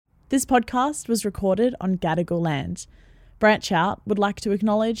This podcast was recorded on Gadigal land. Branch Out would like to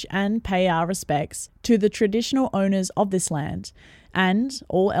acknowledge and pay our respects to the traditional owners of this land and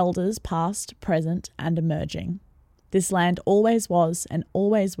all elders past, present and emerging. This land always was and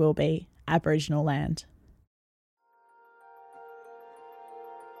always will be Aboriginal land.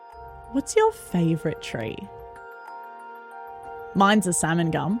 What's your favourite tree? Mine's a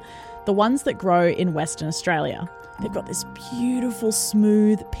salmon gum, the ones that grow in Western Australia. They've got this beautiful,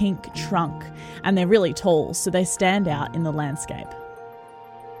 smooth, pink trunk, and they're really tall, so they stand out in the landscape.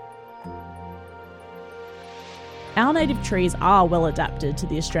 Our native trees are well adapted to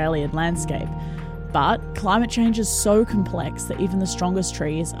the Australian landscape, but climate change is so complex that even the strongest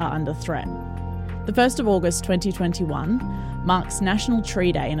trees are under threat. The 1st of August 2021 marks National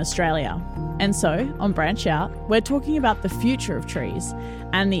Tree Day in Australia, and so, on Branch Out, we're talking about the future of trees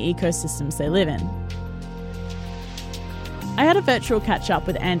and the ecosystems they live in. I had a virtual catch-up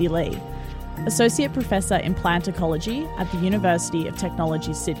with Andy Lee, Associate Professor in Plant Ecology at the University of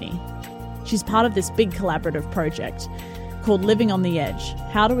Technology, Sydney. She's part of this big collaborative project called Living on the Edge: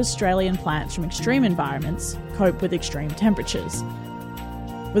 How do Australian plants from extreme environments cope with extreme temperatures?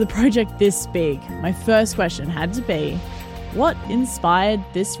 With a project this big, my first question had to be, what inspired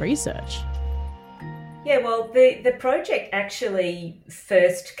this research? Yeah, well, the project actually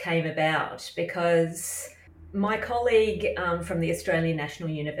first came about because my colleague from the Australian National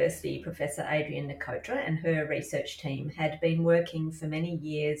University, Professor Adrienne Nicotra, and her research team had been working for many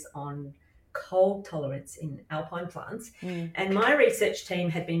years on cold tolerance in alpine plants. And my research team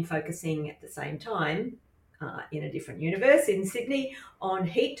had been focusing at the same time in a different universe in Sydney on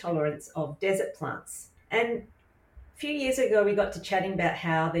heat tolerance of desert plants. And a few years ago, we got to chatting about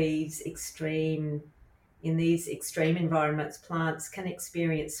how in these extreme environments, plants can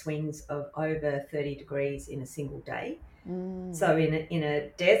experience swings of over 30 degrees in a single day. So in a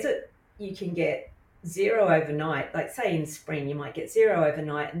desert, you can get zero overnight. Like say in spring, you might get zero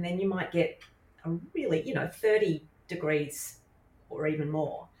overnight, and then you might get a really, 30 degrees or even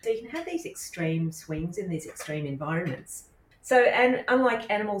more. So you can have these extreme swings in these extreme environments. So, and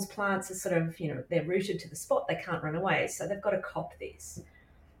unlike animals, plants are sort of, they're rooted to the spot. They can't run away. So they've got to cop this.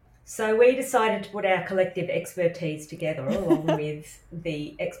 So we decided to put our collective expertise together along with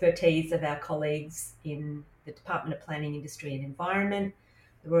the expertise of our colleagues in the Department of Planning, Industry and Environment,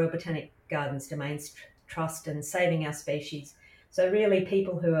 the Royal Botanic Gardens Domains Trust and Saving Our Species. So really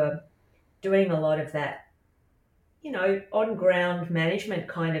people who are doing a lot of that, on-ground management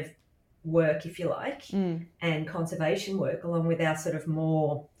kind of work, if you like, and conservation work, along with our sort of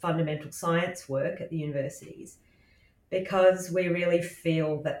more fundamental science work at the universities, because we really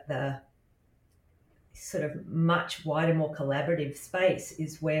feel that the sort of much wider, more collaborative space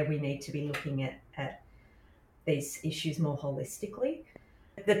is where we need to be looking at these issues more holistically.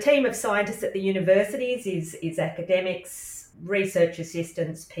 The team of scientists at the universities is academics, research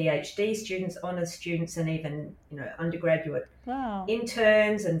assistants, PhD students, honours students, and even, undergraduate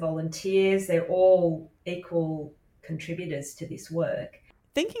interns and volunteers. They're all equal contributors to this work.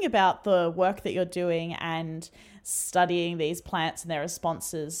 Thinking about the work that you're doing and studying these plants and their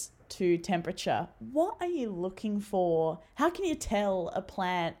responses to temperature, what are you looking for? How can you tell a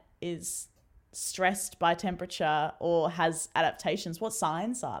plant is stressed by temperature or has adaptations? What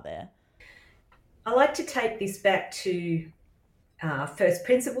signs are there? I like to take this back to first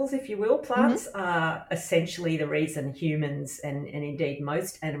principles, if you will. Plants are essentially the reason humans and indeed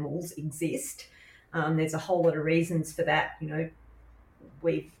most animals exist. There's a whole lot of reasons for that.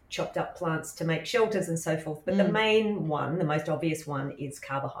 We've chopped up plants to make shelters and so forth. But the main one, the most obvious one, is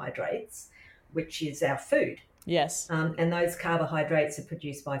carbohydrates, which is our food. Yes. And those carbohydrates are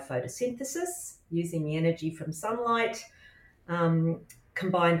produced by photosynthesis, using the energy from sunlight,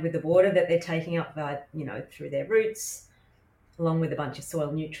 combined with the water that they're taking up through their roots, along with a bunch of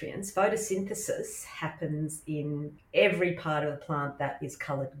soil nutrients. Photosynthesis happens in every part of the plant that is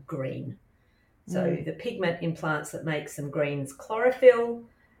coloured green. So the pigment in plants that makes them green is chlorophyll,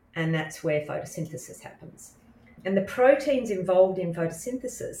 and that's where photosynthesis happens. And the proteins involved in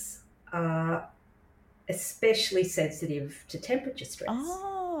photosynthesis are especially sensitive to temperature stress.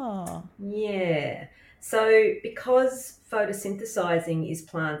 Oh. Yeah. So because photosynthesizing is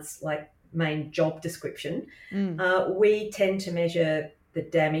plants' main job description, we tend to measure the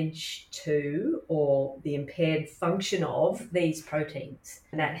damage to or the impaired function of these proteins.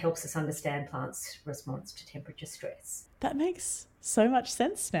 And that helps us understand plants' response to temperature stress. That makes so much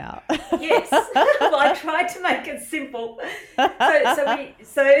sense now. Yes. Well, I tried to make it simple.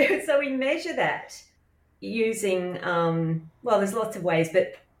 So we measure that using, there's lots of ways,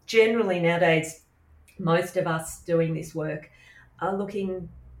 but generally nowadays, most of us doing this work are looking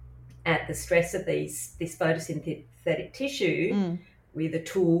at the stress of this photosynthetic tissue with a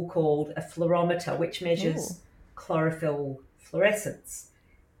tool called a fluorometer, which measures chlorophyll fluorescence.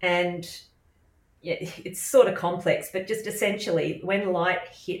 And yeah, it's sort of complex, but just essentially when light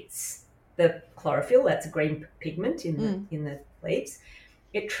hits the chlorophyll, that's a green pigment in the leaves,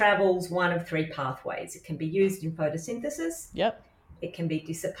 it travels one of three pathways. It can be used in photosynthesis. Yep. It can be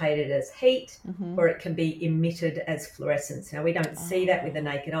dissipated as heat, or it can be emitted as fluorescence. Now, we don't see that with the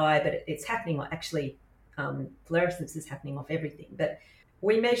naked eye, but it's happening. Actually, fluorescence is happening off everything. But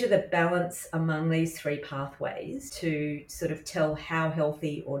we measure the balance among these three pathways to sort of tell how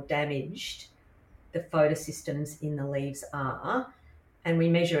healthy or damaged the photosystems in the leaves are. And we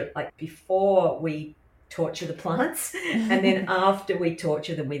measure it like before we torture the plants and then after we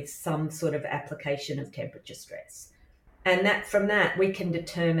torture them with some sort of application of temperature stress. And that from that we can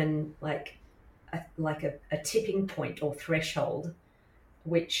determine like a tipping point or threshold,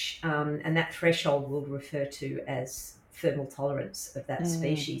 which and that threshold we'll refer to as thermal tolerance of that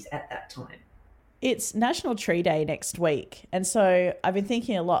species at that time. It's National Tree Day next week, and so I've been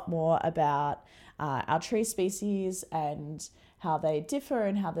thinking a lot more about our tree species and how they differ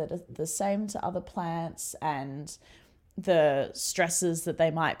and how they're the same to other plants and the stresses that they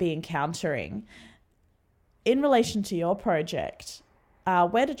might be encountering. In relation to your project,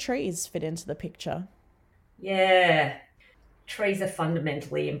 where do trees fit into the picture? Yeah, trees are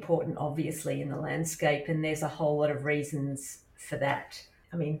fundamentally important, obviously, in the landscape, and there's a whole lot of reasons for that.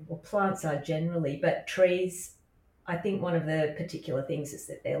 I mean, well, plants are generally, but trees, I think one of the particular things is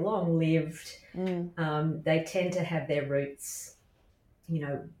that they're long-lived. They tend to have their roots,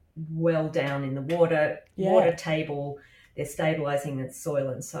 well down in the water table. They're stabilizing the soil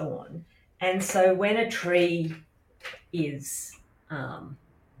and so on. And so when a tree is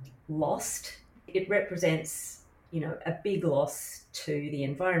lost, it represents, a big loss to the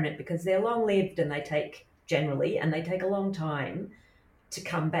environment because they're long-lived and they take a long time to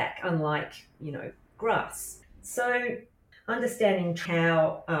come back, unlike, grass. So understanding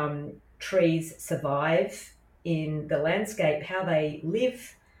how trees survive in the landscape, how they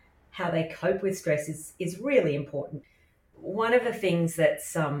live, how they cope with stress is really important. One of the things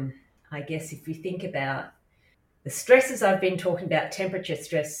that's I guess if you think about the stresses I've been talking about, temperature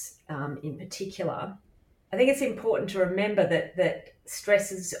stress in particular, I think it's important to remember that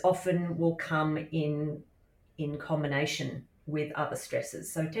stresses often will come in combination with other stresses.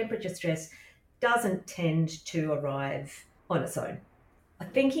 So temperature stress doesn't tend to arrive on its own.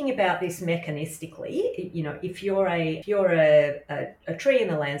 Thinking about this mechanistically, if you're a tree in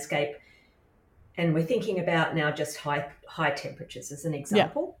the landscape, and we're thinking about now just high temperatures as an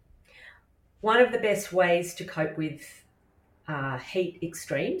example. One of the best ways to cope with heat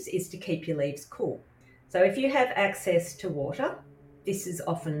extremes is to keep your leaves cool. So if you have access to water, this is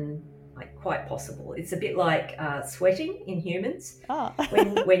often quite possible. It's a bit like sweating in humans.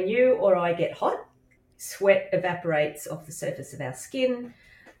 When you or I get hot, sweat evaporates off the surface of our skin.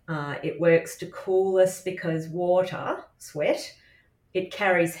 It works to cool us because sweat, it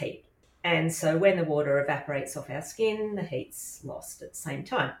carries heat. And so when the water evaporates off our skin, the heat's lost at the same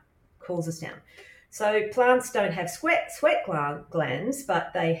time. Cools us down. So plants don't have sweat glands,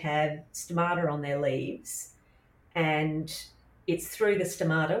 but they have stomata on their leaves, and it's through the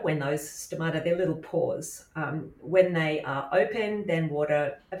stomata, when those stomata, they're little pores, when they are open, then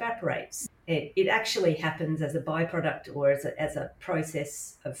water evaporates. It actually happens as a byproduct or as a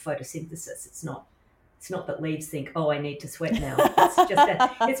process of photosynthesis. It's not that leaves think, oh, I need to sweat now.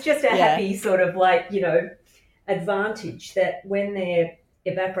 It's just a happy sort of advantage that when they're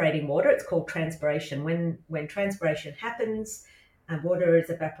evaporating water, it's called transpiration. When transpiration happens and water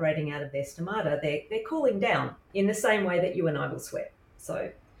is evaporating out of their stomata, they're cooling down in the same way that you and I will sweat. So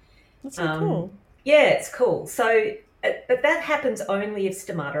that's so cool. Yeah, it's cool. So, but that happens only if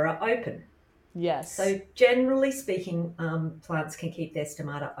stomata are open. Yes. So generally speaking, plants can keep their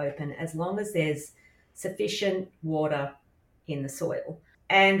stomata open as long as there's sufficient water in the soil.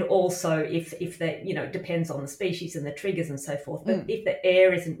 And also if it depends on the species and the triggers and so forth, but if the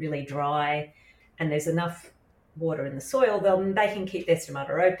air isn't really dry and there's enough water in the soil, then they can keep their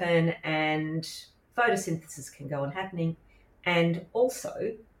stomata open and photosynthesis can go on happening, and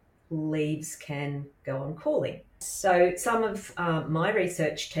also leaves can go on cooling. So some of my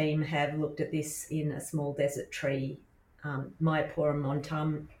research team have looked at this in a small desert tree,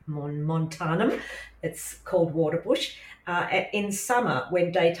 Myoporum montanum. It's called waterbush. In summer,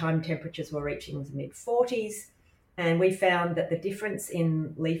 when daytime temperatures were reaching the mid-40s, and we found that the difference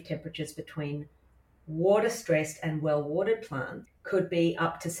in leaf temperatures between water-stressed and well-watered plants could be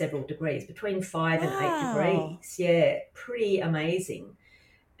up to several degrees, between 5 and 8 degrees. Yeah, pretty amazing.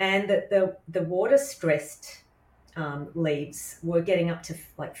 and that the water stressed leaves were getting up to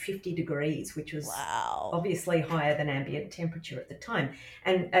like 50 degrees, which was obviously higher than ambient temperature at the time.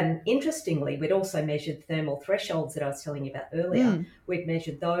 And interestingly, we'd also measured thermal thresholds that I was telling you about earlier. We'd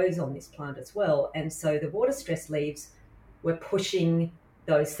measured those on this plant as well. And so the water stress leaves were pushing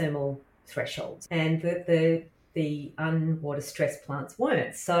those thermal thresholds, and the unwater stressed plants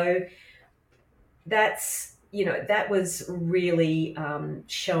weren't. So that was really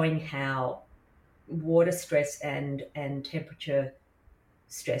showing how water stress and temperature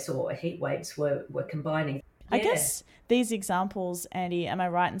stress or heat waves were combining. I guess these examples, Andi, am I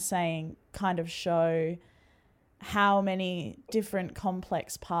right in saying, kind of show how many different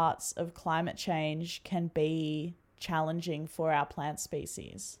complex parts of climate change can be challenging for our plant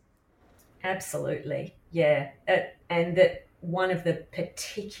species? Absolutely, yeah. And that one of the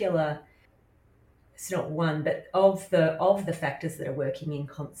particular, it's not one, but of the factors that are working in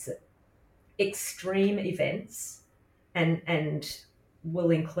concert, extreme events, and will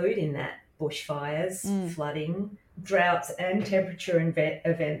include in that bushfires, flooding, droughts, and temperature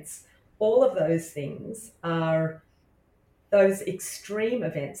events. All of those things those extreme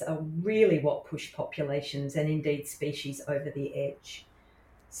events are really what push populations and indeed species over the edge.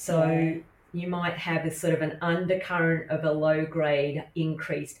 So you might have a sort of an undercurrent of a low grade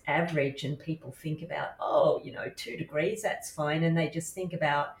increased average, and people think about, 2 degrees, that's fine. And they just think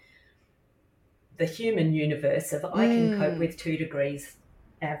about the human universe of I can cope with 2 degrees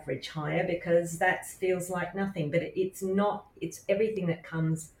average higher because that feels like nothing. But it's not, it's everything that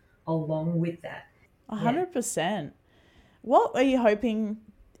comes along with that. 100%. What are you hoping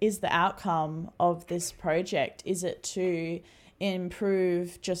is the outcome of this project? Is it to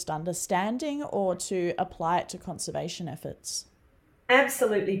improve just understanding or to apply it to conservation efforts?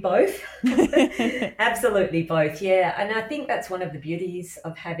 Absolutely both. Absolutely both, yeah. And I think that's one of the beauties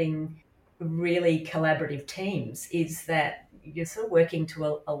of having really collaborative teams, is that you're sort of working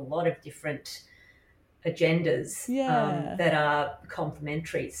to a lot of different agendas that are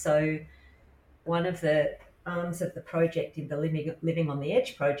complementary. So one of the arms of the project in the Living on the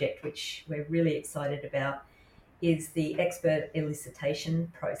Edge project, which we're really excited about, is the expert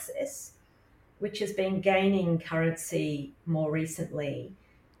elicitation process, which has been gaining currency more recently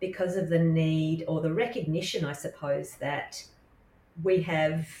because of the need, or the recognition, I suppose, that we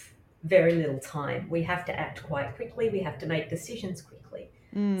have very little time. We have to act quite quickly. We have to make decisions quickly.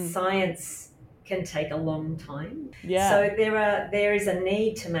 Science can take a long time. So there is a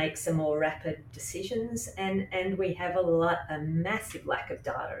need to make some more rapid decisions, and we have a massive lack of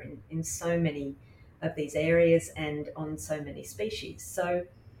data in so many of these areas and on so many species. So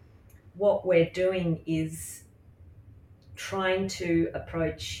what we're doing is trying to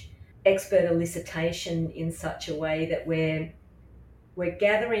approach expert elicitation in such a way that we're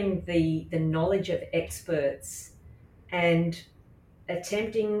gathering the knowledge of experts and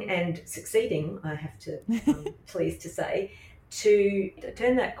attempting and succeeding, I have to pleased to say, to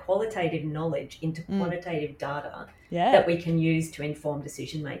turn that qualitative knowledge into quantitative data that we can use to inform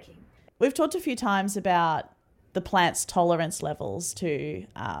decision making. We've talked a few times about the plant's tolerance levels to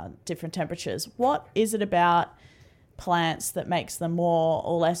different temperatures. What is it about plants that makes them more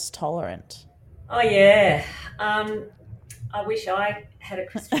or less tolerant? Oh, yeah. I wish I had a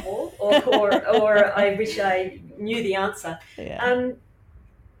crystal ball, or I wish I knew the answer. Yeah.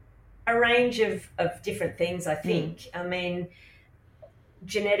 A range of different things, I think. I mean,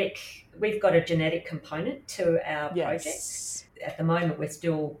 we've got a genetic component to our project. At the moment, we're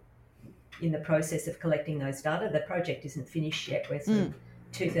still in the process of collecting those data. The project isn't finished yet. We're sort of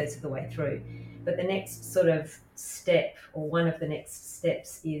 2/3 of the way through. But the next sort of step, or one of the next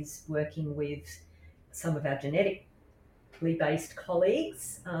steps, is working with some of our genetically based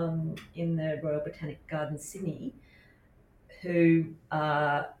colleagues in the Royal Botanic Gardens, Sydney, who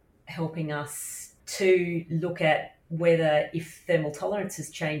are helping us to look at whether, if thermal tolerance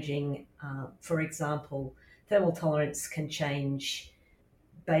is changing, for example, thermal tolerance can change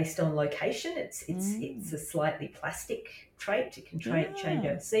based on location. It's a slightly plastic trait. It can change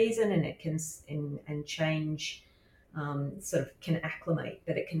over season, and it can and change, sort of can acclimate,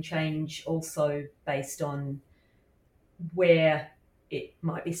 but it can change also based on where it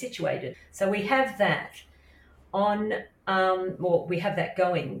might be situated. So we have that we have that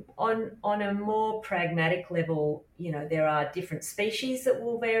going on a more pragmatic level. There are different species that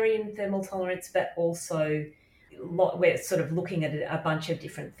will vary in thermal tolerance, but also we're sort of looking at a bunch of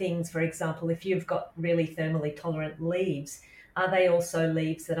different things. For example, if you've got really thermally tolerant leaves, are they also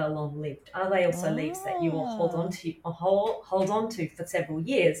leaves that are long-lived? Are they also leaves that you will hold on to for several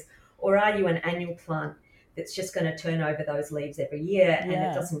years? Or are you an annual plant that's just going to turn over those leaves every year, and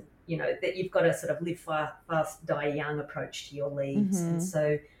it doesn't, that you've got to sort of live fast, die young approach to your leaves. And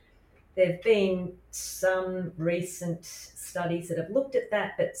so there have been some recent studies that have looked at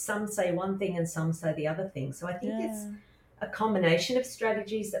that, but some say one thing and some say the other thing. So I think it's a combination of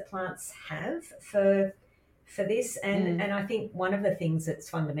strategies that plants have for this, and I think one of the things that's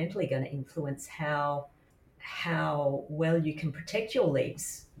fundamentally going to influence how well you can protect your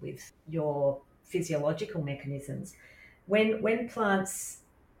leaves with your physiological mechanisms. When plants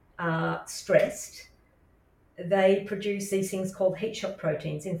are stressed, they produce these things called heat shock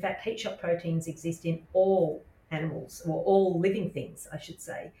proteins. In fact, heat shock proteins exist in all animals, or all living things, I should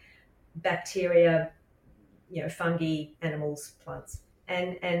say. Bacteria, fungi, animals, plants.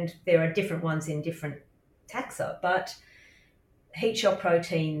 And there are different ones in different taxa, but heat shock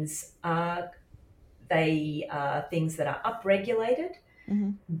proteins are things that are upregulated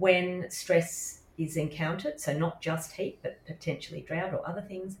when stress is encountered, so not just heat, but potentially drought or other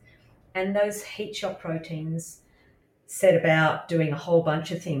things. And those heat shock proteins set about doing a whole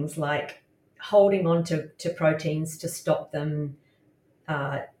bunch of things, like holding on to proteins to stop them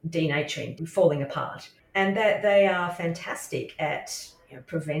denaturing, falling apart. And that they are fantastic at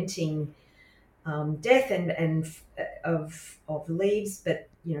preventing death and of leaves, but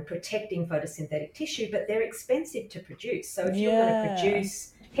protecting photosynthetic tissue. But they're expensive to produce. So if you're going to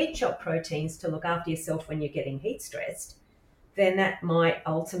produce heat shock proteins to look after yourself when you're getting heat stressed, then that might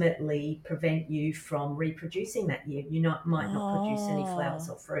ultimately prevent you from reproducing that year. You might not produce any flowers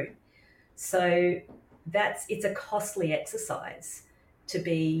or fruit. So it's a costly exercise to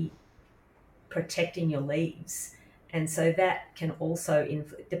be protecting your leaves. And so that can also,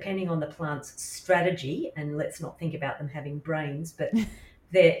 depending on the plant's strategy, and let's not think about them having brains, but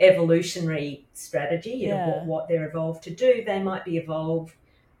their evolutionary strategy, what they're evolved to do, they might be evolved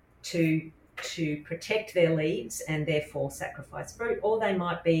to protect their leaves and therefore sacrifice fruit, or they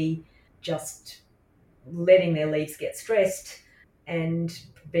might be just letting their leaves get stressed and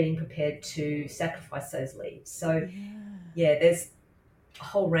being prepared to sacrifice those leaves. So there's a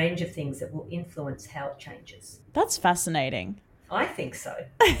whole range of things that will influence how it changes. That's fascinating. I think so.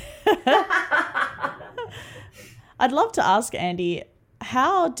 I'd love to ask Andi,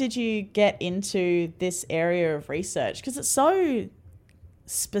 how did you get into this area of research? Because it's so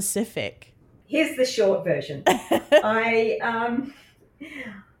specific. Here's the short version.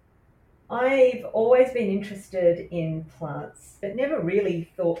 I've always been interested in plants, but never really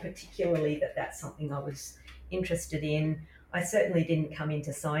thought particularly that that's something I was interested in. I certainly didn't come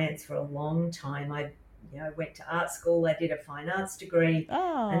into science for a long time. I went to art school. I did a fine arts degree,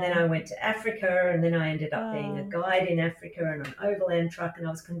 and then I went to Africa, and then I ended up being a guide in Africa and an overland truck, and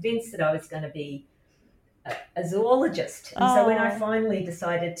I was convinced that I was going to be a zoologist. And so when I finally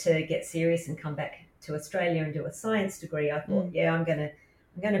decided to get serious and come back to Australia and do a science degree, I thought, I'm going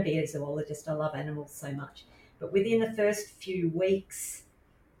to be a zoologist. I love animals so much. But within the first few weeks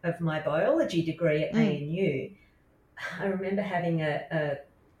of my biology degree at ANU, I remember having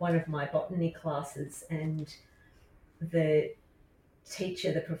one of my botany classes, and the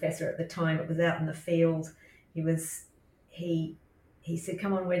teacher, the professor at the time, it was out in the field. He said,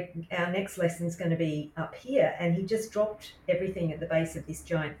 "Come on, our next lesson's going to be up here." And he just dropped everything at the base of this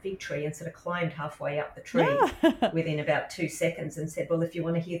giant fig tree and sort of climbed halfway up the tree within about 2 seconds and said, "Well, if you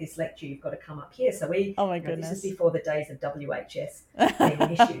want to hear this lecture, you've got to come up here." So this is before the days of WHS being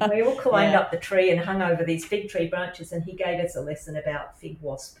an issue. We all climbed up the tree and hung over these fig tree branches, and he gave us a lesson about fig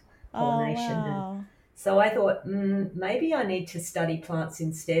wasp pollination. And so I thought, maybe I need to study plants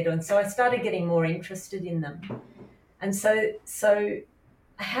instead. And so I started getting more interested in them. And so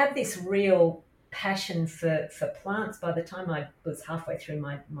I had this real passion for plants by the time I was halfway through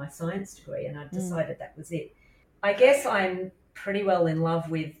my science degree, and I decided that was it. I guess I'm pretty well in love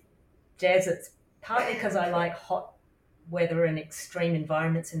with deserts, partly because I like hot weather and extreme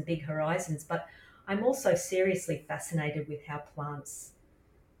environments and big horizons, but I'm also seriously fascinated with how plants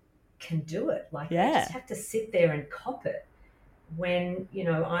can do it. Like they just have to sit there and cop it. When,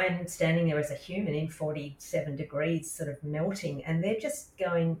 I'm standing there as a human in 47 degrees sort of melting, and they're just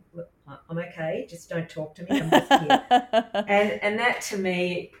going, "Look, I'm okay, just don't talk to me, I'm just here." And that to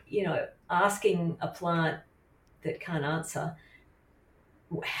me, asking a plant that can't answer,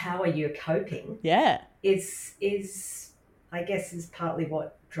 "How are you coping?" is I guess is partly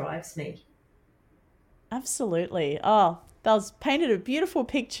what drives me. Absolutely. Oh, that was painted a beautiful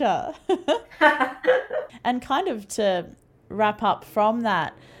picture. And kind of to wrap up from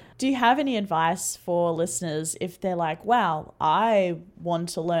that, do you have any advice for listeners if they're like, wow, I want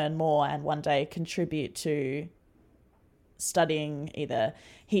to learn more and one day contribute to studying either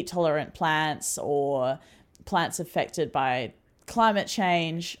heat tolerant plants or plants affected by climate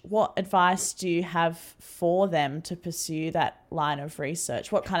change. What advice do you have for them to pursue that line of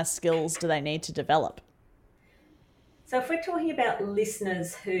research? What kind of skills do they need to develop? So if we're talking about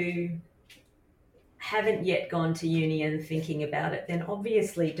listeners who haven't yet gone to uni and thinking about it, then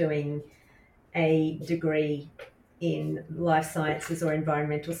obviously doing a degree in life sciences or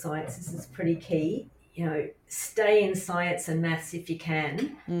environmental sciences is pretty key. You know, stay in science and maths if you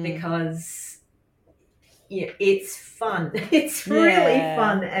can, because it's fun. It's really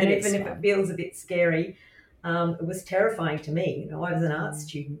fun. And even if it feels a bit scary, it was terrifying to me. You know, I was an art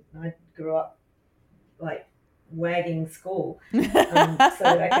student. I grew up like wagging school so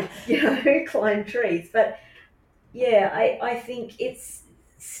that I could, climb trees. But I think it's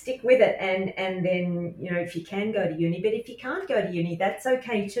stick with it, and then, if you can go to uni, but if you can't go to uni, that's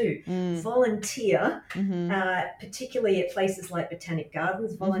okay too. Volunteer, particularly at places like Botanic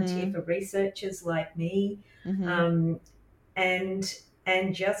Gardens, volunteer for researchers like me, and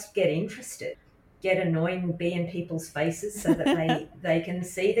just get interested. Get annoying, be in people's faces so that they can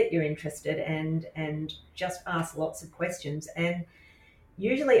see that you're interested, and just ask lots of questions. And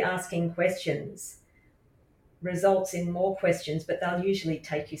usually asking questions results in more questions, but they'll usually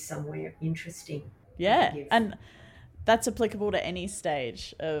take you somewhere interesting. Yeah, and that's applicable to any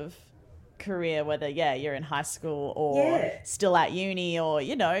stage of career, whether you're in high school or still at uni, or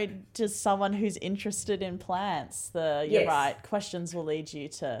just someone who's interested in plants. You're right, questions will lead you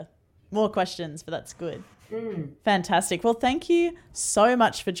to more questions, but that's good. Fantastic. Well, thank you so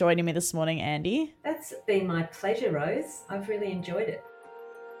much for joining me this morning, Andi. That's been my pleasure, Rose. I've really enjoyed it.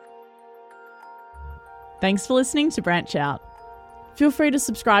 Thanks for listening to Branch Out. Feel free to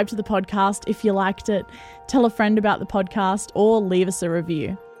subscribe to the podcast if you liked it, tell a friend about the podcast, or leave us a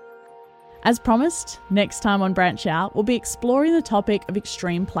review. As promised, next time on Branch Out, we'll be exploring the topic of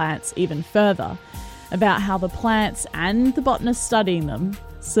extreme plants even further, about how the plants and the botanists studying them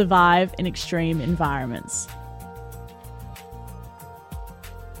survive in extreme environments.